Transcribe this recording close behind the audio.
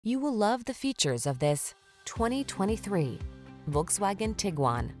You will love the features of this 2023 Volkswagen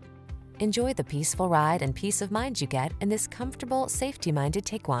Tiguan. Enjoy the peaceful ride and peace of mind you get in this comfortable, safety-minded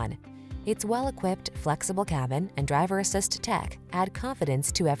Tiguan. Its well-equipped, flexible cabin and driver assist tech add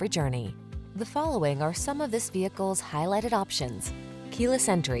confidence to every journey. The following are some of this vehicle's highlighted options: keyless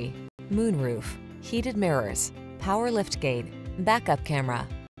entry, moonroof, heated mirrors, power liftgate, backup camera,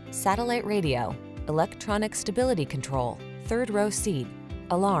 satellite radio, electronic stability control, third row seat,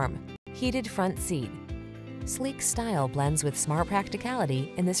 alarm, heated front seat. Sleek style blends with smart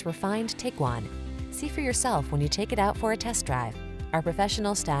practicality in this refined Tiguan. See for yourself when you take it out for a test drive. Our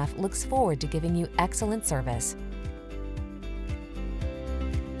professional staff looks forward to giving you excellent service.